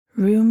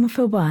Room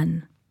for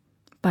One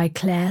by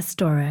Claire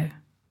Storrow.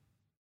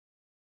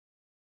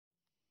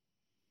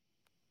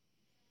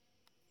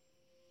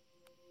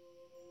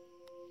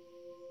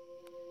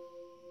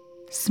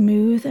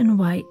 Smooth and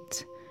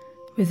white,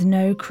 with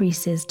no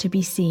creases to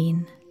be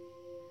seen.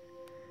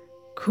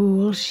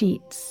 Cool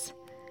sheets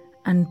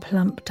and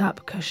plumped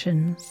up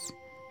cushions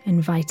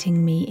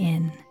inviting me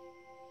in.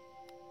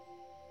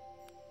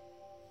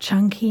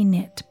 Chunky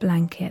knit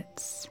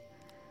blankets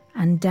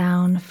and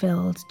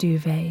down-filled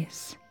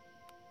duvets.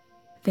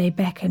 They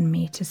beckon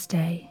me to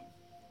stay,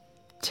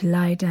 to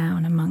lie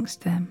down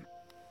amongst them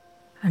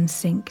and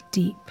sink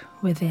deep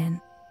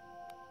within.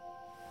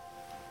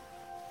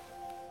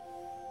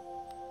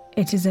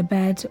 It is a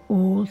bed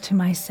all to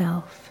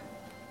myself,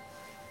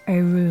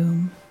 a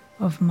room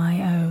of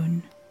my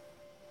own.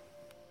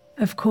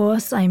 Of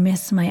course I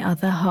miss my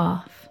other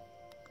half.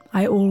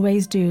 I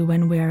always do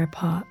when we're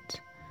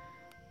apart.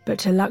 But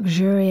to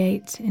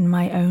luxuriate in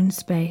my own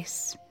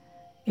space,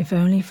 if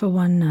only for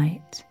one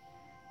night,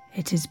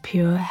 it is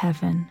pure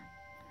heaven.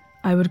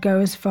 I would go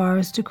as far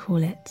as to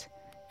call it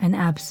an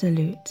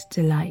absolute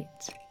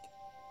delight.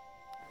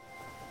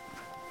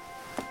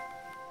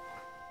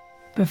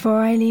 Before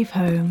I leave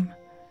home,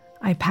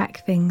 I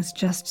pack things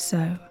just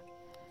so,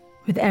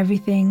 with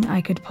everything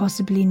I could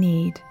possibly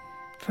need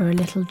for a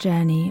little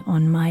journey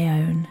on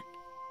my own.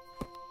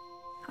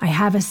 I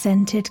have a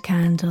scented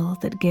candle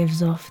that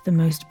gives off the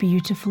most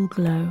beautiful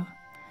glow,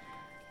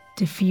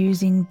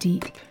 diffusing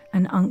deep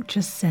and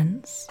unctuous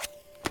scents,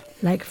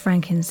 like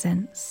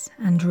frankincense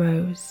and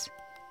rose.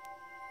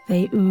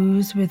 They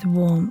ooze with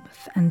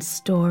warmth and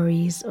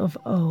stories of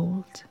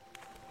old,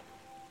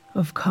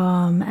 of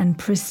calm and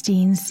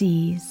pristine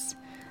seas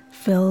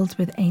filled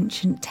with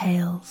ancient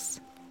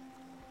tales,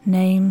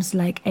 names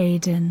like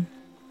Aden,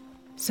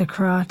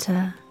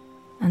 Socrata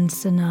and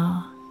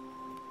Sennar.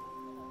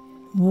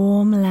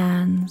 Warm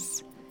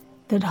lands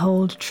that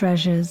hold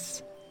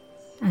treasures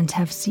and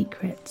have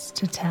secrets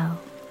to tell.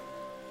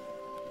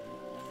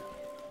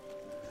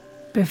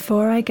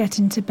 Before I get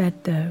into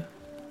bed, though,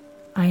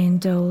 I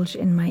indulge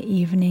in my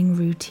evening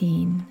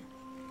routine.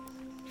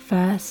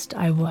 First,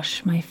 I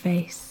wash my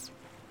face,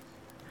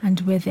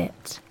 and with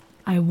it,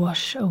 I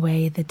wash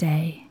away the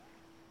day.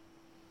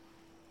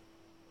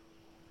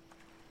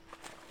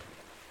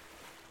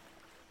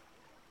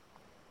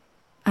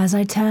 As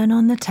I turn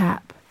on the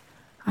tap,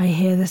 I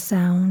hear the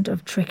sound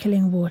of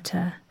trickling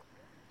water.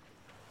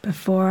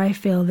 Before I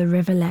feel the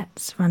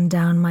rivulets run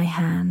down my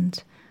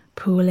hand,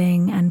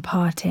 pooling and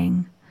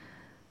parting,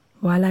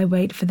 while I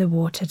wait for the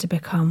water to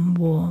become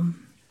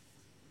warm.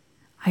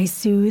 I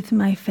soothe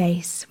my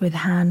face with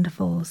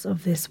handfuls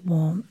of this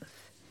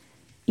warmth,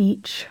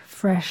 each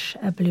fresh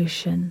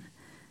ablution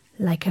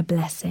like a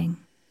blessing.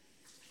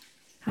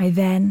 I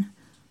then,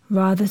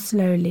 rather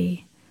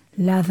slowly,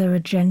 lather a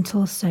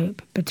gentle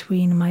soap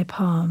between my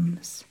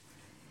palms,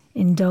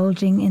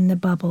 indulging in the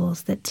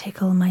bubbles that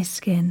tickle my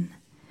skin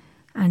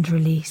and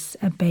release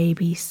a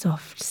baby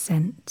soft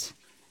scent,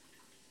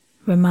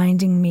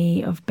 reminding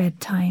me of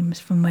bedtimes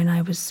from when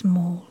I was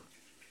small,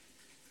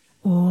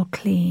 all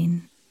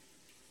clean,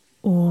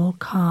 all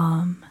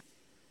calm,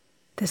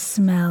 the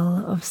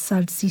smell of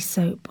sudsy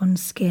soap on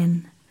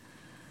skin,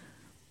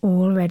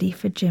 all ready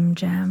for gym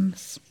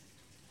jams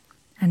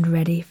and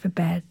ready for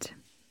bed.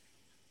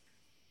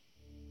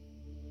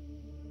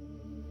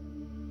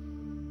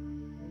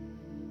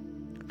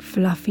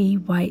 Fluffy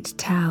white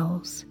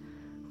towels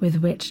with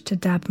which to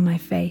dab my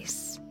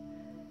face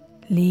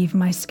leave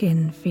my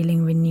skin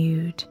feeling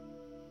renewed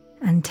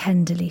and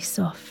tenderly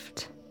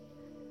soft.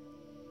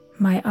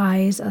 My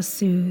eyes are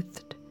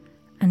soothed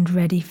and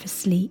ready for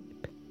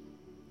sleep.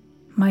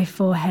 My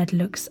forehead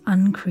looks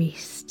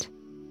uncreased,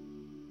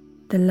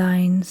 the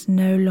lines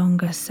no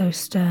longer so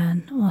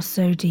stern or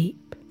so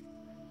deep.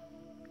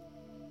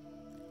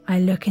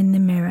 I look in the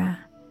mirror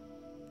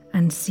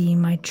and see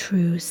my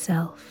true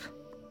self,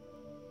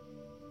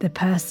 the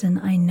person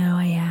I know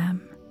I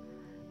am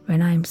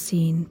when I'm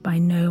seen by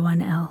no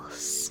one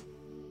else.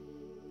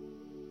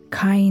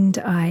 Kind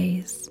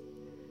eyes,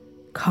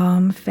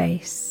 calm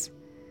face,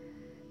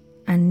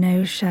 and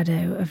no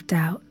shadow of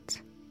doubt.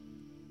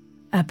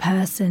 A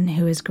person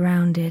who is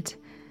grounded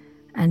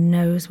and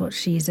knows what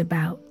she's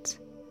about.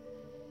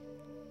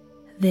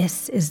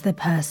 This is the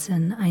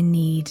person I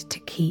need to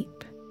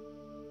keep,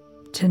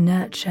 to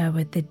nurture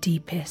with the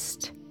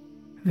deepest,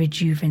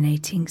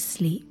 rejuvenating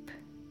sleep.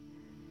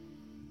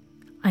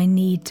 I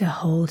need to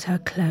hold her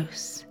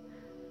close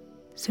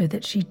so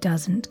that she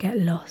doesn't get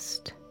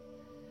lost,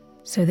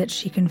 so that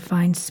she can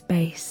find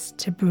space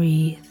to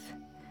breathe,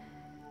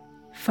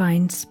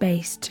 find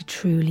space to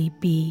truly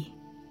be.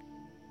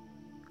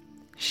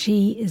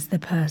 She is the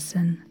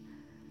person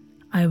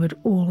I would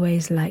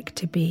always like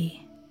to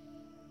be,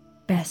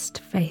 best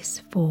face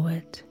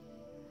forward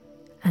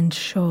and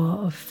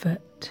sure of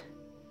foot,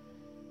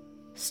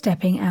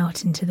 stepping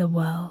out into the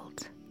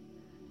world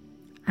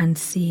and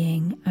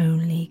seeing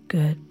only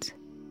good.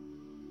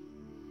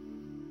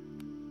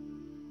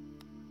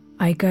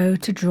 I go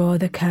to draw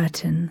the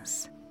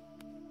curtains.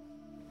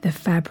 The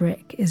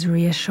fabric is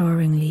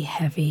reassuringly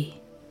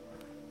heavy,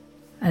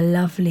 a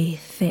lovely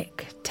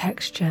thick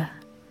texture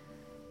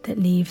that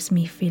leaves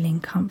me feeling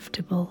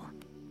comfortable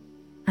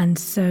and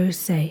so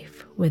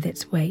safe with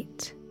its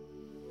weight.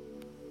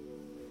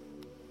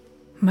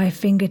 My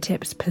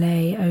fingertips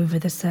play over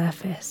the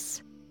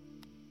surface,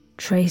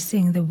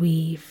 tracing the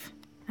weave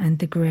and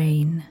the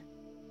grain.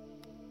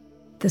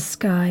 The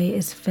sky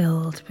is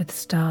filled with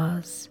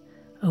stars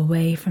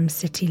away from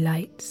city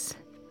lights.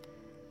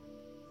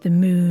 The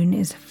moon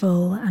is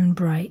full and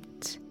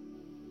bright,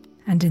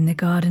 and in the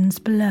gardens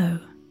below,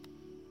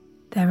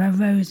 there are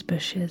rose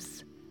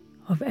bushes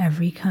of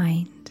every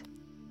kind.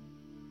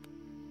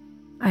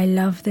 I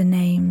love the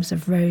names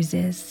of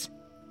roses.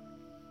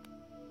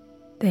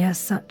 They are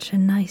such a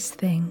nice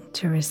thing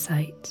to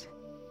recite.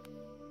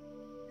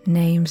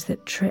 Names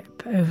that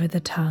trip over the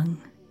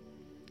tongue,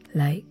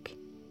 like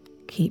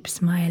Keep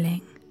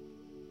Smiling,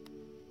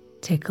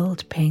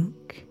 Tickled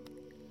Pink,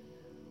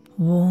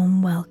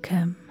 Warm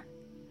Welcome,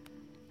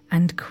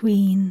 and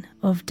Queen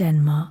of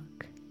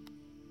Denmark.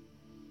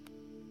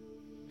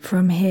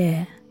 From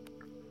here,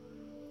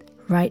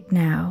 right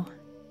now,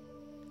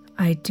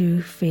 I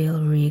do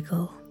feel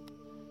regal,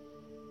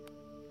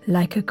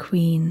 like a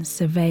queen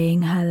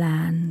surveying her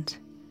land,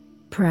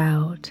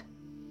 proud,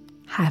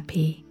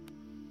 happy.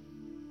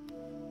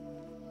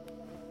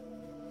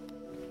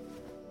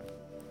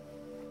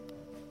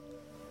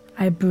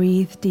 I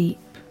breathe deep,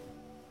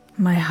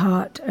 my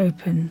heart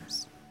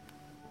opens,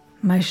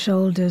 my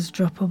shoulders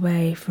drop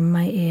away from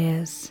my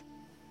ears,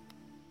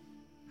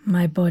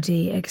 my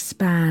body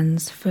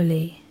expands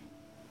fully.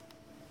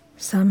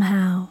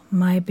 Somehow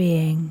my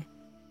being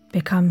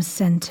becomes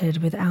centered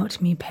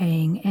without me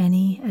paying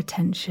any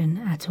attention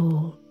at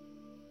all.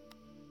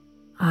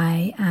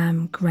 I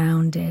am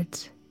grounded.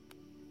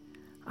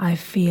 I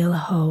feel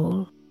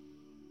whole.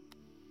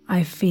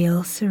 I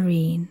feel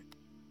serene.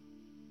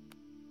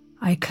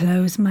 I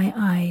close my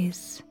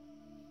eyes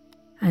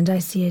and I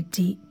see a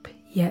deep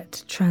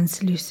yet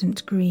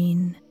translucent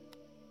green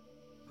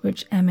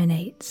which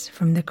emanates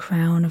from the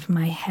crown of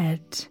my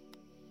head,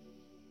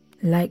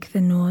 like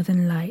the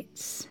northern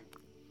lights,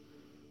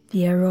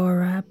 the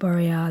aurora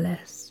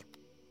borealis.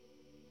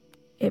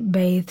 It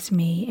bathes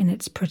me in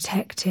its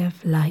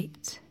protective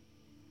light.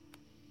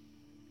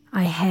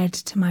 I head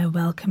to my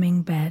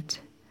welcoming bed,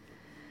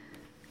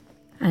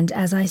 and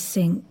as I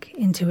sink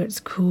into its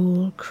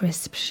cool,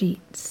 crisp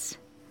sheets,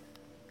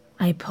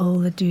 I pull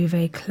the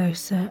duvet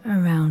closer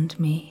around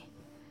me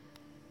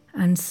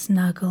and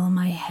snuggle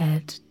my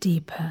head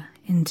deeper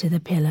into the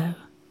pillow.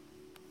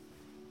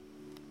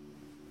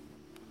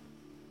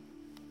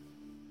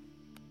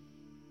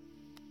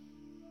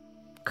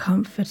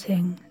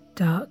 Comforting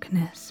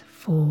darkness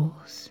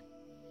falls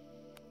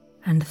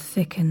and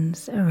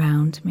thickens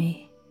around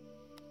me,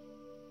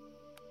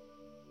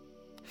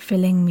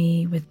 filling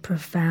me with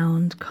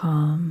profound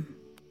calm.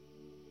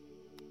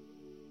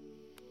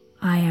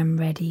 I am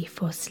ready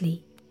for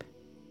sleep.